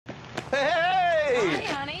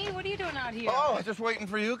out here? Oh, just waiting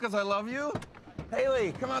for you because I love you.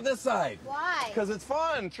 Haley, come out this side. Why? Because it's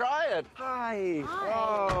fun. Try it. Hi. Hi.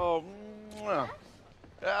 Oh. Mwah.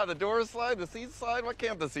 Yeah, the doors slide, the seats slide. What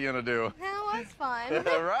can't the Sienna do? That was fun.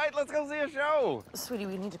 Right? Let's go see a show. Sweetie,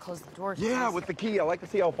 we need to close the door. Yeah, with the key. I like to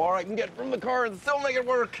see how far I can get from the car and still make it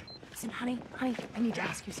work. Listen, honey, I need to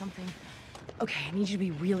ask you something. Okay, I need you to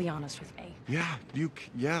be really honest with me. Yeah,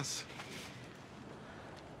 yes.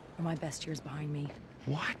 Are my best years behind me?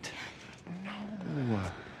 What? No.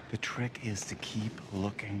 The trick is to keep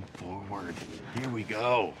looking forward. Here we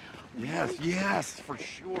go. Yes, for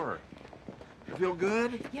sure. You feel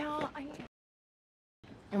good? Yeah,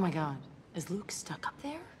 Oh my God, is Luke stuck up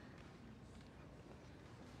there?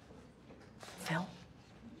 Phil?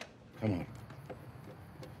 Come on.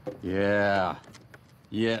 Yeah.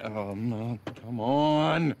 Oh, no. Come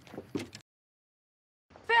on.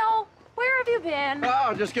 Phil, where have you been?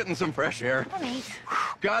 Oh, just getting some fresh air. Honey.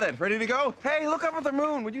 Got it. Ready to go? Hey, look up at the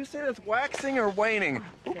moon. Would you say it's waxing or waning?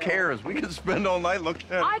 Who cares? We can spend all night looking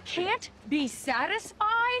at it. I can't be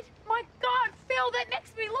satisfied? My God, Phil, that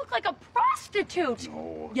makes me look like a prostitute.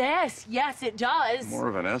 No. Yes, it does. More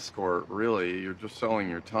of an escort, really. You're just selling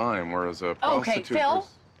your time, whereas a prostitute Okay, Phil, is...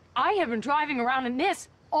 I have been driving around in this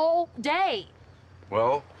all day.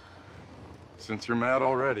 Well, since you're mad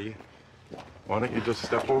already, why don't you just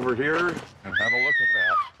step over here and have a look at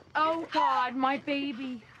that? Oh, God, my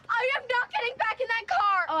baby. I am not getting back in that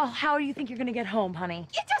car. Oh, how do you think you're gonna get home, honey?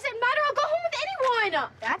 It doesn't matter. I'll go home with anyone.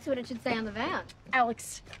 That's what it should say on the van.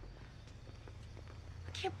 Alex,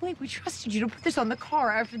 I can't believe we trusted you to put this on the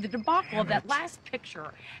car after the debacle of that last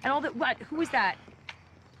picture and all that. What? Who was that?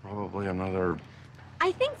 Probably another...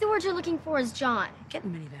 I think the word you're looking for is John. Get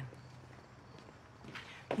in the minivan.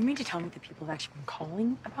 You mean to tell me that people have actually been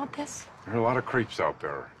calling about this? There are a lot of creeps out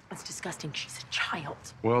there. That's disgusting. She's a child.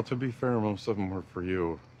 Well, to be fair, most of them were for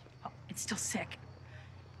you. Oh, it's still sick.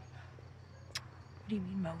 What do you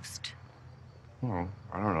mean, most? Well,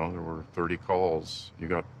 I don't know. There were 30 calls. You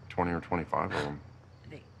got 20 or 25 of them.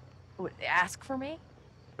 They ask for me?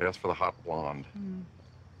 They asked for the hot blonde.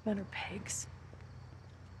 Men are pigs.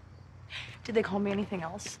 Did they call me anything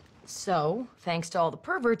else? So, thanks to all the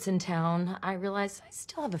perverts in town, I realize I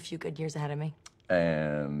still have a few good years ahead of me.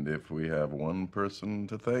 And if we have one person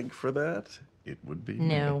to thank for that, it would be me.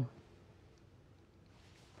 No,